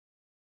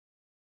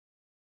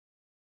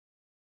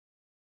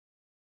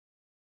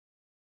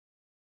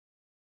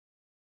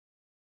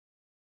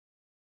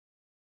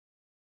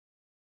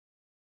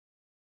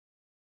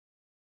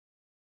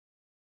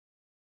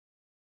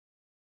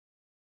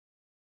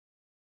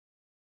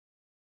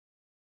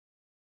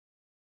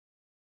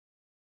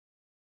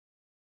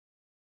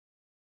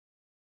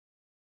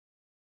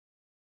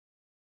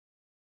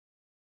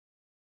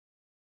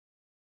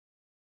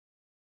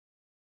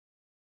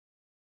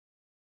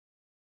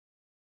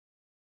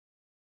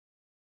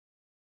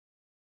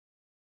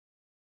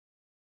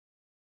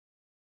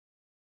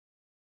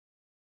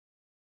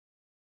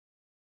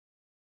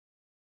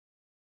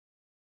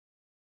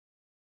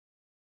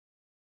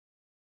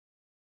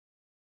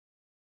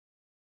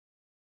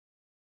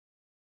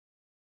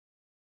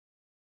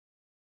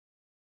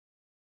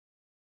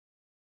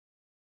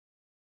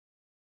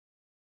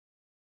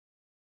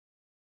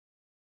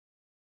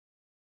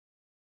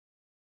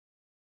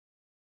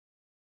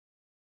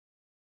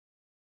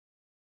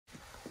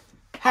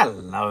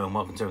Hello and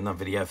welcome to another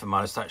video for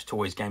Mothership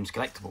Toys, Games,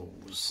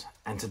 Collectibles.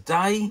 And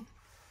today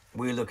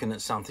we're looking at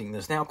something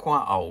that's now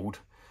quite old,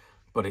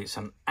 but it's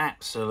an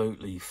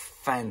absolutely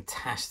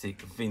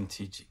fantastic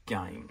vintage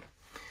game.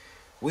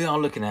 We are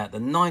looking at the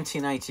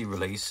 1980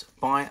 release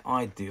by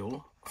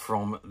Ideal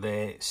from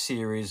their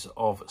series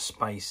of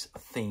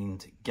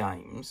space-themed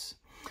games.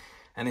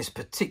 And this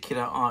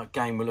particular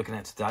game we're looking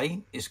at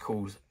today is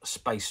called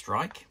Space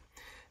Strike.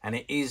 And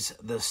it is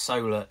the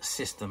solar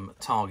system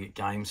target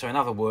game. So in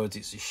other words,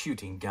 it's a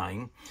shooting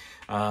game,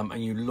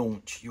 and you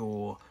launch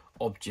your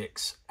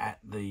objects at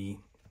the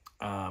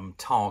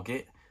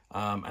target.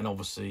 And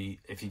obviously,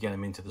 if you get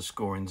them into the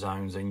scoring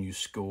zones, then you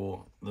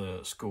score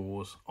the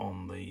scores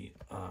on the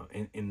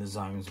in the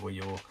zones where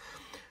your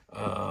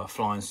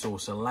flying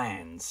saucer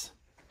lands.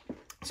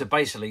 So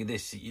basically,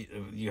 this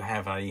you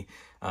have a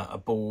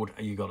board.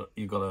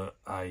 You got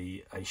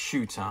a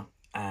shooter.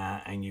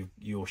 And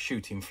you're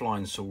shooting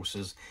flying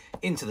saucers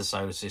into the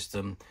solar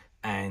system,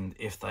 and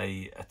if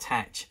they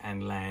attach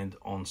and land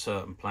on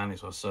certain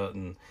planets or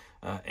certain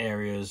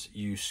areas,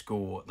 you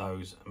score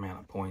those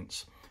amount of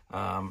points,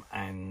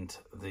 and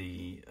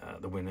the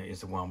winner is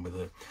the one with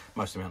the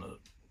most amount of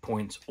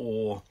points,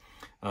 or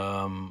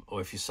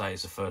if you say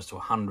it's the first to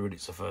 100,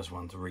 it's the first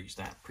one to reach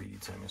that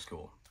predetermined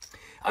score.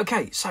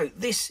 Okay, so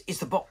this is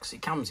the box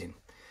it comes in,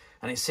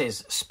 and it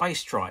says Space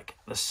Strike,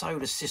 the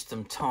solar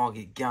system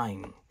target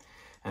game.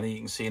 And then you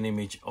can see an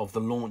image of the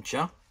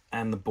launcher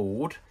and the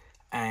board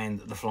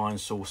and the flying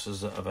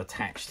saucers that have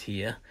attached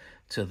here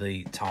to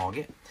the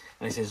target.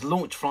 And it says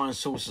launch flying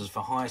saucers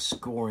for high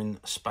scoring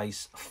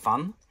space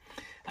fun.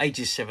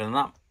 Ages 7 and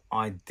up.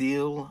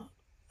 Ideal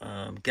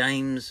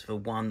games for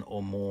 1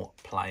 or more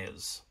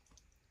players.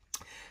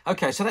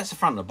 Okay, so that's the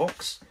front of the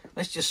box.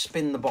 Let's just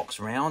spin the box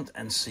around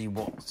and see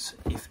what,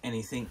 if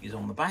anything, is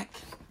on the back.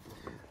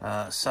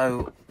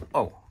 So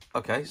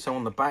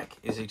on the back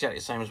is exactly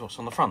the same as what's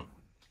on the front.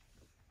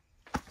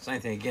 Same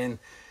thing again.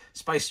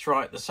 Space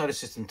Strike, the solar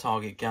system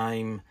target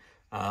game.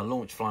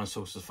 Launch flying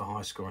saucers for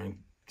high scoring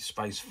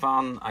space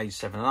fun. Age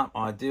 7 and up.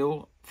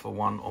 Ideal for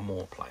 1 or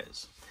more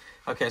players.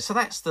 Okay, so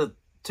that's the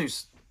two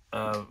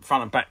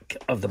front and back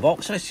of the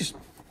box. So let's just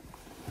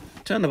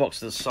turn the box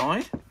to the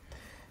side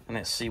and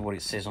let's see what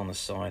it says on the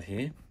side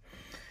here.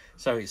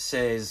 So it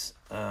says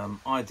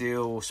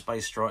Ideal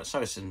Space Strike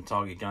solar system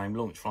target game.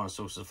 Launch flying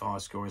saucers for high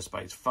scoring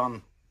space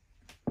fun.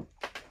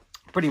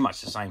 Pretty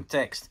much the same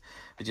text,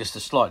 but just a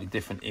slightly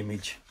different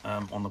image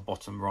on the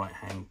bottom right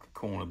hand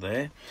corner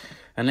there.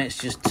 And let's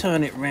just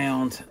turn it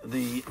round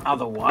the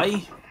other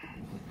way,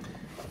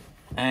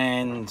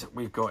 and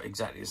we've got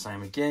exactly the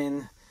same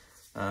again.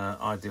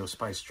 Ideal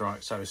Space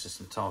Strike solar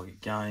system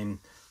target game,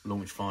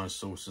 launch flying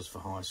saucers for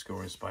high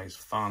scoring space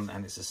fun,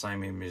 and it's the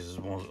same image as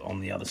was on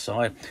the other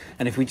side.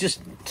 And if we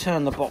just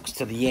turn the box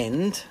to the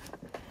end,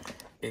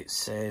 it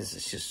says,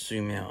 let's just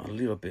zoom out a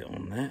little bit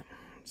on that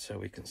so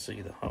we can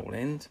see the whole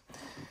end.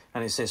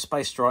 And it says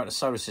Space Strike, the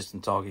solar system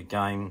target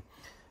game,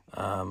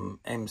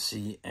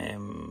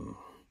 MCM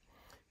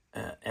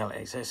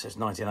LXS, says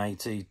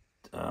 1980,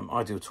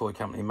 Ideal Toy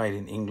Company, made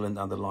in England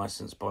under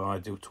license by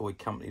Ideal Toy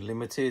Company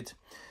Limited,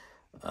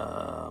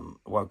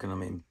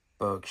 Wokingham in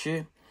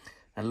Berkshire,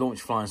 and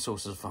launch flying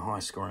saucers for high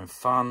scoring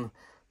fun,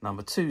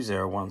 number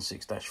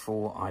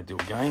 2016-4, Ideal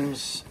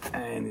Games.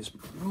 And it's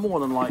more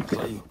than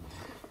likely,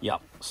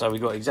 yep, so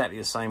we've got exactly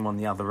the same on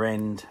the other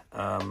end,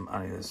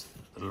 only there's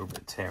a little bit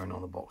of tearing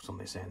on the box on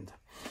this end.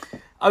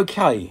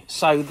 Okay,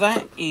 so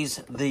that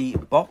is the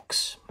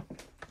box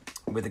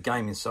with the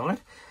game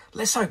inside.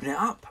 Let's open it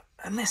up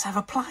and let's have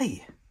a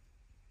play.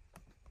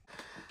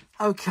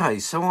 Okay,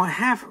 so I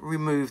have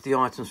removed the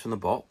items from the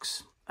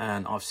box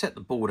and I've set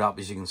the board up.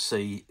 As you can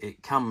see,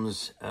 it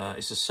comes,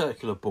 it's a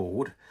circular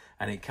board,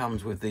 and it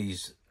comes with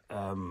these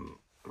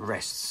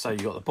rests. So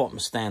you've got the bottom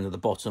stand at the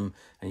bottom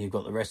and you've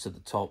got the rest at the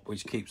top,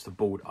 which keeps the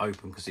board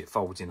open because it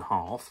folds in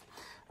half,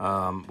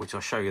 which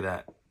I'll show you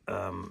that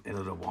in a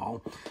little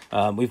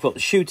while. We've got the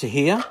shooter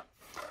here,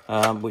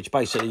 which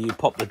basically you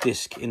pop the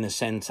disc in the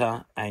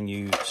center and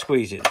you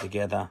squeeze it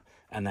together,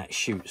 and that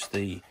shoots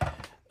the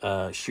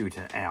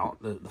shooter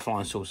out, the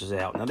flying saucers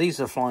out. Now these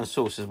are flying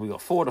saucers. We've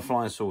got 4 of the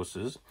flying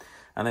saucers,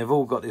 and they've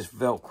all got this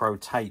Velcro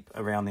tape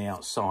around the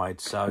outside.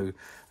 So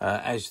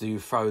as you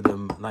throw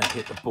them, they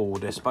hit the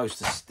board. They're supposed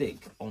to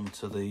stick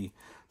onto the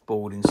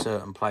board in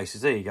certain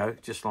places. There you go,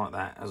 just like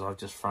that, as I've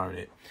just thrown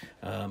it.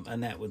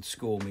 And that would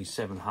score me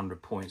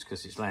 700 points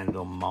because it's landed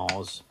on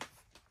Mars.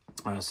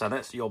 So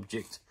that's the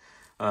object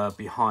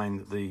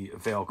behind the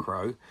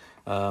Velcro.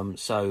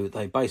 So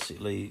they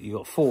basically, you've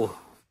got 4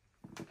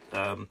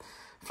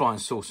 flying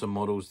saucer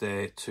models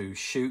there to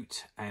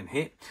shoot and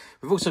hit.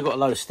 We've also got a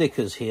load of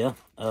stickers here,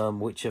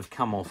 which have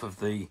come off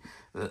of the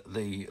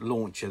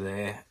launcher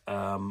there,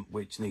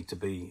 which need to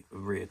be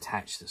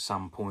reattached at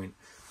some point.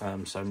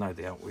 So no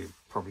doubt we'll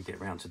probably get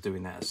around to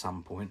doing that at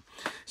some point.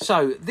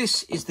 So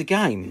this is the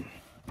game.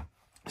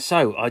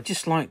 So I'd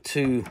just like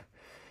to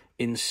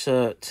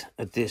insert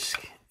a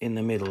disc in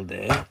the middle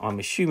there. I'm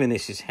assuming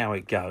this is how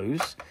it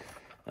goes.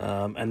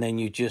 And then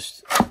you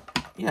just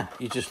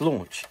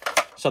launch.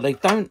 So they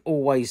don't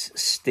always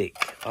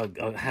stick, I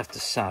have to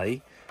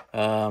say.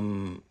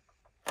 Oh,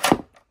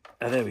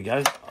 there we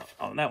go.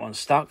 Oh, that one's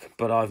stuck,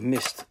 but I've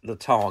missed the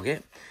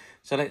target.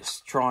 So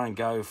let's try and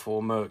go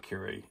for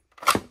Mercury.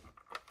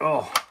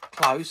 Oh,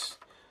 close,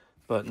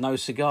 but no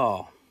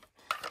cigar.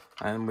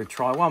 And we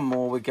try one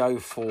more. We go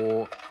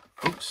for...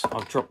 Oops,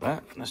 I've dropped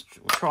that. We'll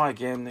try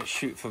again. Let's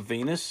shoot for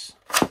Venus.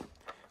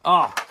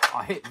 Ah,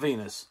 I hit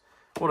Venus.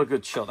 What a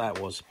good shot that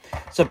was.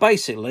 So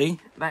basically,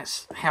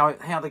 that's how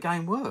the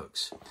game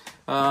works.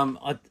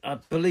 I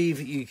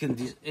believe you can,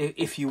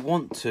 if you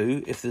want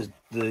to, if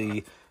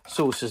the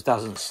saucers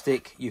doesn't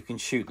stick, you can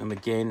shoot them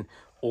again,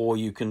 or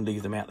you can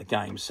leave them out the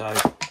game. So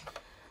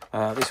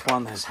this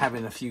one is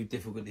having a few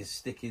difficulties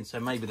sticking, so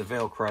maybe the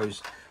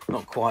Velcro's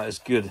not quite as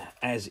good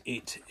as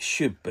it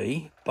should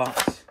be.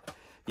 But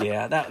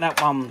yeah,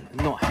 that one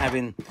not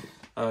having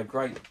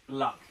great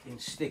luck in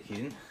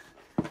sticking.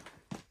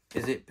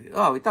 Is it?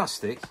 Oh, it does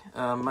stick.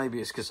 Maybe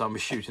it's because I'm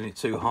shooting it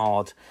too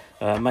hard.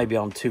 Maybe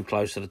I'm too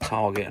close to the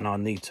target and I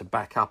need to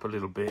back up a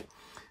little bit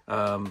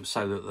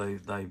so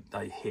that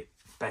they hit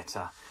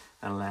better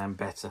and land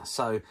better.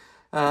 So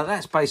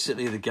that's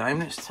basically the game.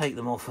 Let's take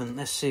them off and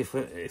let's see if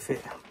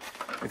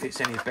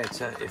it's any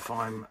better if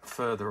I'm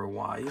further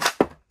away.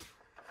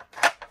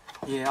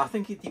 Yeah, I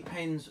think it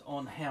depends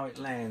on how it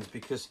lands,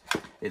 because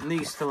it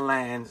needs to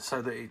land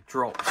so that it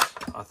drops,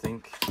 I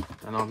think.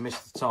 And I've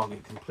missed the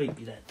target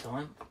completely that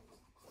time.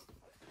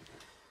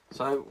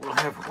 So we'll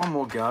have one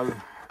more go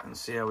and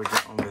see how we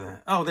get on with it.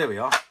 Oh, there we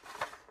are.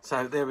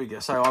 So there we go.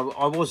 So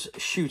I was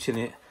shooting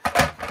it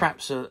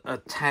perhaps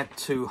a tad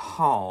too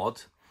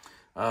hard,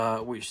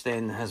 which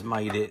then has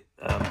made it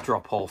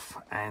drop off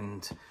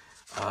and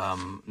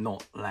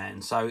not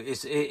land. So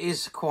it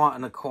is quite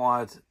an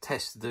acquired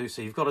test to do.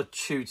 So you've got to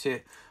shoot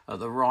it at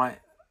the right,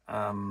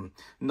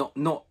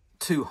 not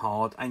too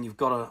hard, and you've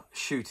got to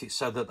shoot it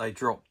so that they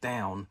drop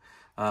down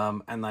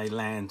and they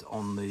land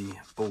on the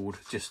board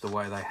just the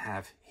way they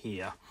have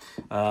here.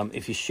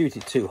 If you shoot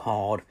it too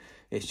hard,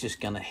 it's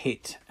just going to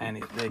hit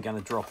and they're going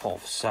to drop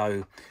off.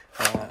 So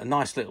a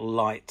nice little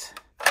light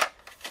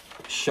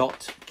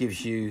shot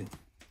gives you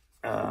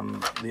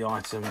the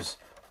items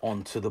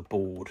onto the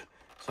board.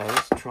 So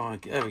let's try,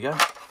 there we go.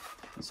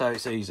 So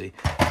it's easy.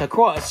 So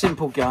quite a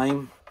simple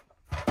game,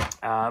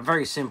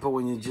 very simple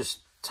when you just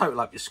total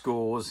up your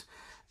scores,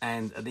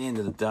 and at the end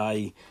of the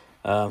day,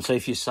 so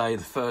if you say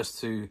the first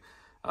to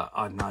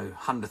I don't know,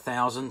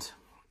 100,000,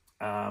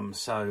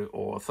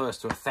 or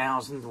first to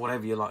 1,000,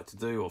 whatever you like to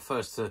do, or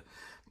first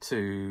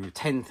to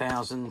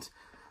 10,000,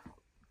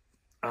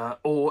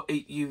 or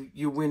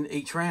you win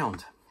each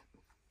round.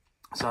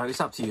 So it's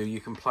up to you. You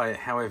can play it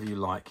however you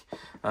like.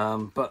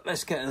 But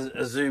let's get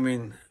a zoom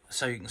in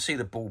so you can see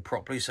the board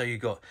properly. So you've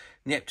got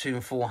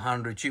Neptune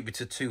 400,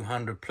 Jupiter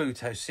 200,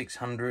 Pluto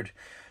 600,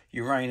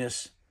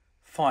 Uranus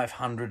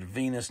 500,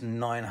 Venus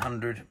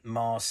 900,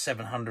 Mars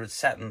 700,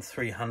 Saturn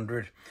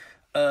 300,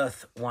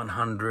 Earth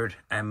 100,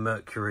 and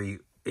Mercury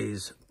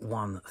is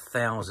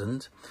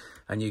 1,000.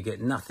 And you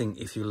get nothing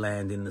if you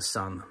land in the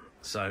sun.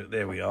 So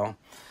there we are.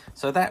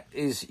 So that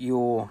is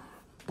your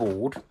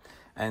board.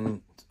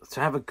 And to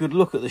have a good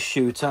look at the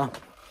shooter,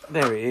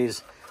 there it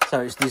is.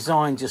 So it's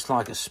designed just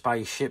like a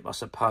spaceship, I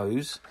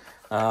suppose.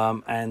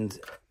 And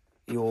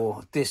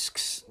your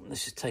discs,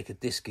 let's just take a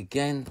disc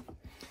again,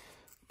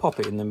 pop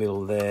it in the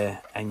middle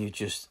there, and you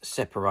just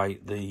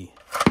separate the...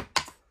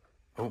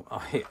 Oh,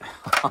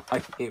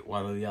 I hit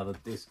one of the other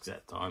discs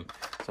that time,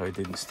 so it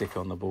didn't stick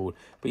on the board.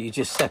 But you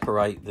just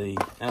separate the...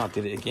 And I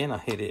did it again, I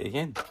hit it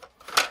again.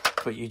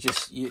 But you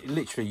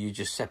literally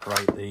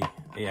separate the...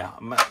 Yeah,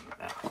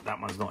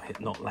 that one's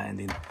not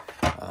landing.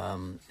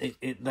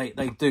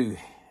 They do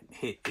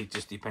hit. It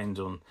just depends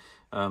on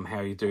how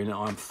you're doing it.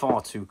 I'm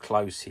far too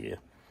close here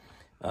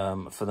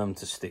for them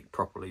to stick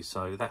properly,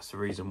 so that's the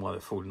reason why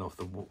they're falling off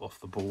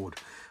the board.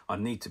 I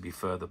need to be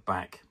further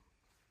back,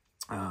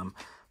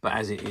 but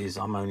as it is,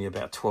 I'm only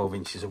about 12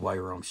 inches away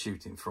where I'm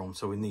shooting from,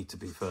 so we need to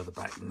be further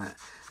back than that.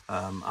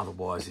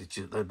 Otherwise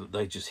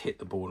they just hit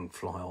the board and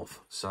fly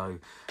off. So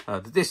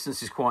the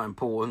distance is quite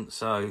important.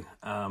 So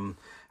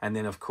and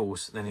then of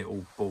course then it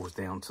all boils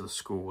down to the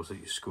scores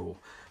that you score.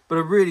 But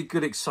a really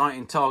good,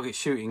 exciting target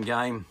shooting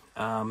game.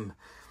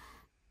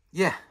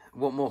 Yeah,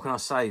 what more can I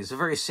say? It's a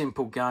very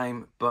simple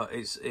game, but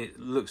it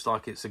looks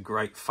like it's a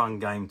great fun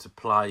game to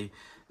play.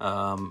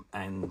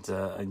 And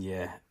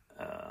yeah,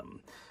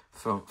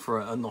 for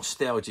a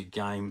nostalgic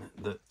game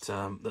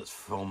that's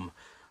from...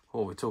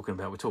 What we're talking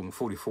about, we're talking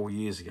 44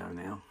 years ago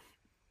now.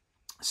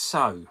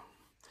 So,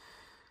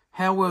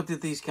 how well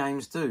did these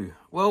games do?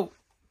 Well,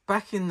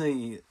 back in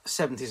the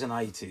 70s and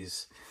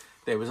 80s,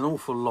 there was an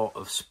awful lot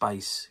of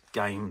space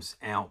games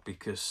out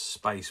because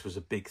space was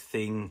a big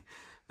thing.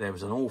 There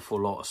was an awful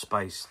lot of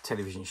space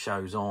television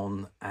shows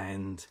on,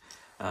 and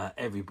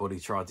everybody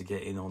tried to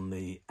get in on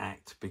the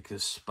act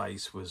because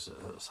space was,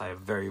 say, a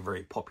very,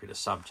 very popular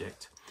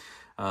subject.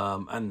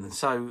 And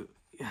so...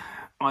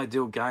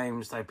 Ideal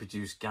Games, they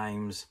produce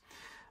games.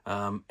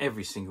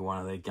 Every single one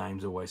of their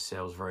games always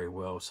sells very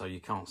well, so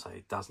you can't say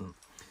it doesn't.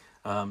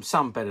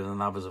 Some better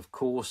than others, of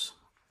course.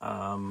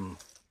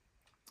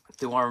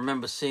 Do I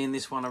remember seeing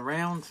this one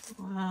around?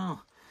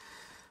 Well,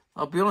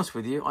 I'll be honest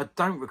with you, I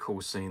don't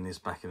recall seeing this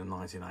back in the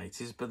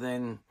 1980s, but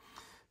then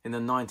in the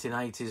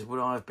 1980s, would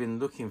I have been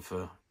looking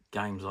for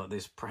games like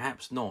this?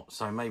 Perhaps not,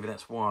 so maybe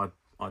that's why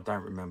I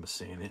don't remember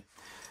seeing it.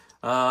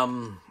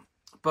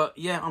 But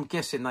yeah, I'm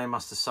guessing they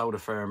must have sold a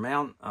fair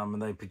amount,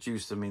 and they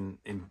produced them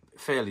in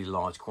fairly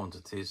large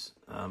quantities,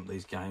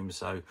 these games,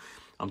 so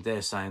I'm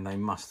dare saying they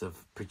must have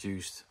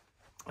produced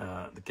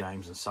the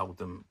games and sold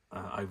them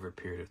over a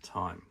period of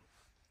time.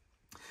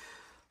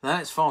 Now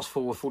let's fast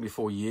forward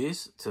 44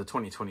 years to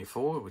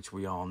 2024, which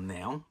we are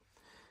now.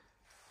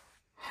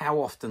 How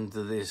often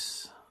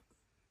does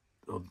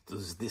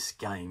this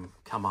game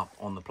come up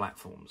on the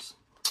platforms?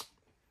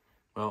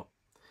 Well,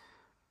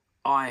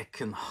 I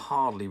can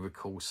hardly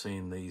recall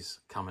seeing these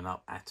coming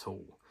up at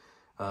all.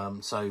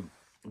 So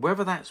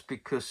whether that's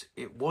because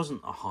it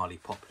wasn't a highly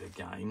popular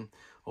game,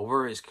 or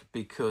whether it's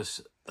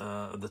because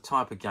the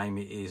type of game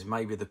it is,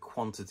 maybe the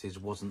quantities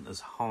wasn't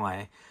as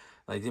high,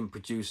 they didn't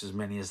produce as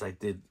many as they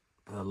did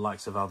the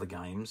likes of other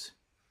games,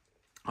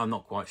 I'm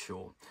not quite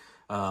sure.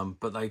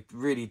 But they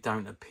really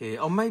don't appear,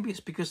 or maybe it's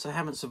because they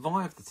haven't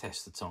survived the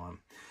test of time.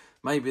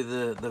 Maybe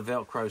the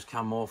Velcro's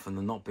come off and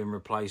they're not been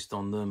replaced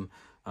on them,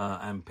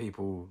 and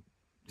people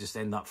just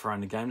end up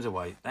throwing the games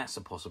away. That's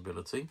a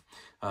possibility.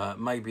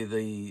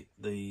 Maybe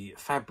the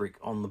fabric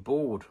on the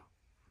board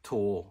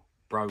tore,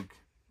 broke,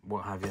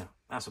 what have you.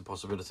 That's a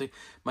possibility.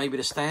 Maybe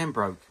the stand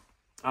broke.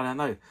 I don't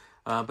know.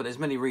 But there's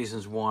many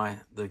reasons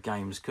why the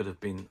games could have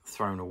been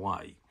thrown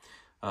away.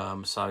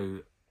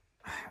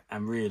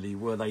 And really,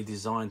 were they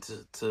designed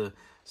to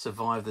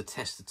survive the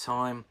test of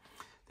time?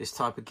 This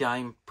type of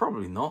game?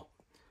 Probably not.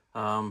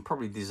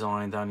 Probably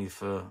designed only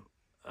for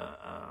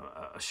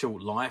a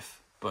short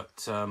life.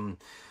 But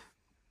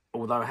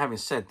although having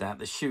said that,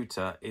 the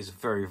shooter is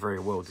very, very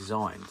well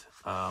designed.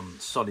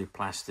 Solid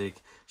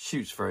plastic,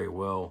 shoots very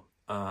well.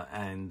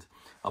 And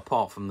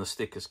apart from the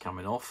stickers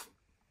coming off,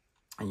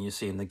 and you're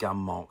seeing the gun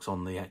marks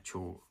on the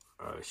actual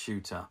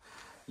shooter,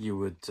 you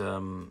would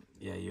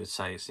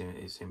say it's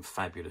in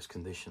fabulous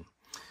condition.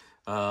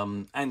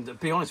 And to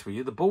be honest with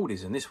you, the board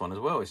is in this one as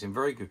well. It's in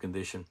very good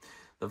condition.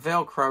 The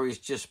Velcro is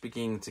just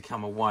beginning to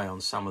come away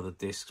on some of the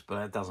discs, but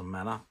that doesn't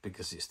matter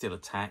because it's still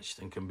attached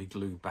and can be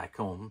glued back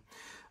on.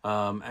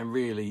 And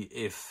really,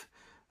 if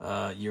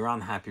you're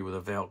unhappy with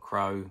a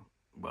Velcro,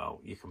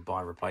 well, you can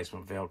buy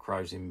replacement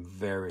Velcros in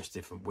various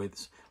different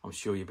widths. I'm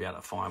sure you'll be able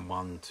to find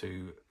one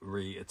to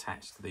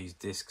reattach to these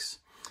discs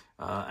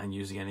and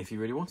use again if you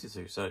really wanted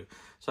to.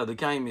 So the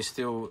game is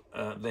still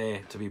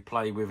there to be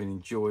played with and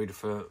enjoyed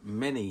for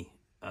many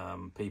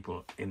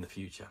people in the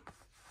future.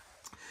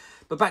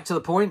 But back to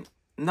the point,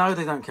 no,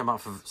 they don't come up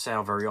for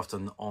sale very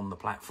often on the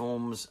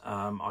platforms.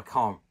 I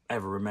can't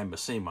ever remember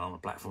seeing one on the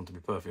platform, to be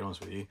perfectly honest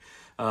with you.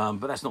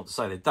 But that's not to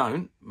say they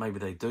don't. Maybe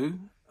they do.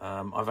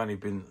 I've only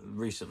been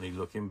recently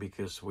looking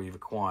because we've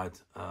acquired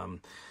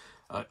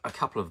a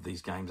couple of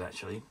these games,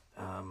 actually,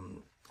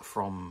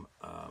 from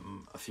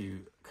a few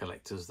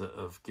collectors that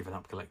have given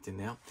up collecting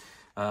now.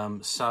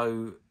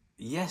 So,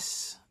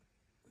 yes,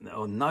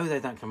 or no,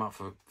 they don't come up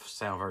for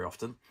sale very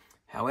often.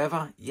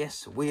 However,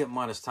 yes, we at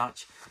Midas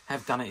Touch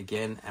have done it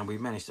again, and we've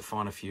managed to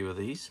find a few of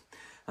these.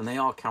 And they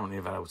are currently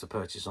available to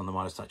purchase on the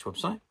Midas Touch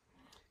website,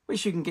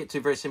 which you can get to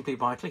very simply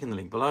by clicking the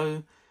link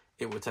below.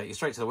 It will take you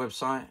straight to the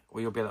website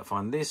where you'll be able to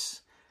find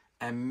this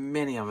and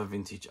many other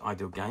vintage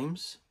Ideal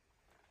games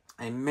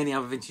and many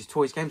other vintage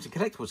toys, games and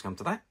collectibles come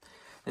to that.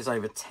 There's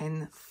over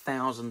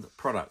 10,000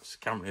 products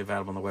currently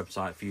available on the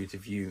website for you to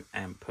view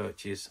and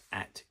purchase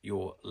at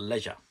your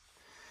leisure.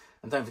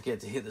 And don't forget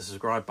to hit the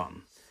subscribe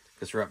button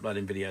because we're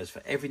uploading videos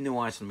for every new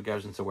item that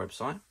goes into the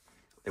website.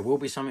 There will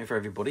be something for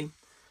everybody,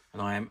 and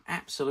I am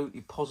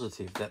absolutely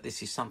positive that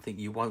this is something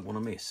you won't want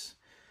to miss,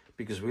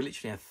 because we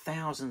literally have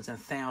thousands and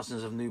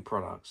thousands of new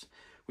products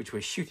which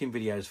we're shooting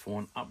videos for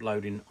and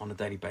uploading on a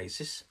daily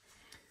basis.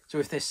 So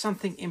if there's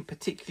something in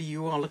particular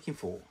you are looking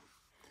for,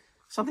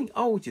 something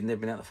old you've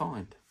never been able to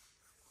find,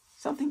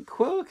 something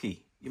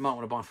quirky you might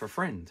want to buy for a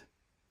friend,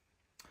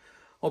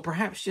 or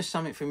perhaps just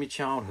something from your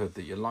childhood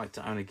that you'd like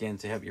to own again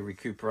to help you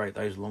recuperate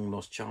those long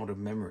lost childhood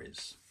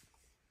memories,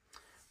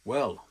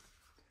 well,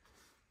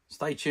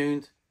 stay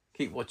tuned,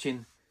 keep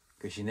watching,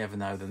 because you never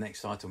know, the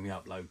next item we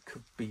upload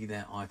could be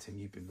that item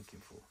you've been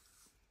looking for.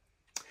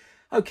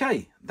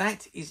 Okay,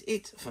 that is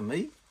it for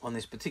me on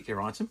this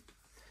particular item.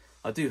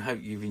 I do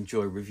hope you've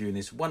enjoyed reviewing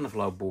this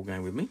wonderful old board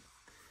game with me.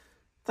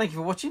 Thank you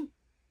for watching,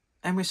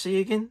 and we'll see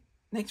you again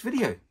next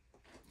video.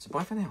 So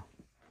bye for now.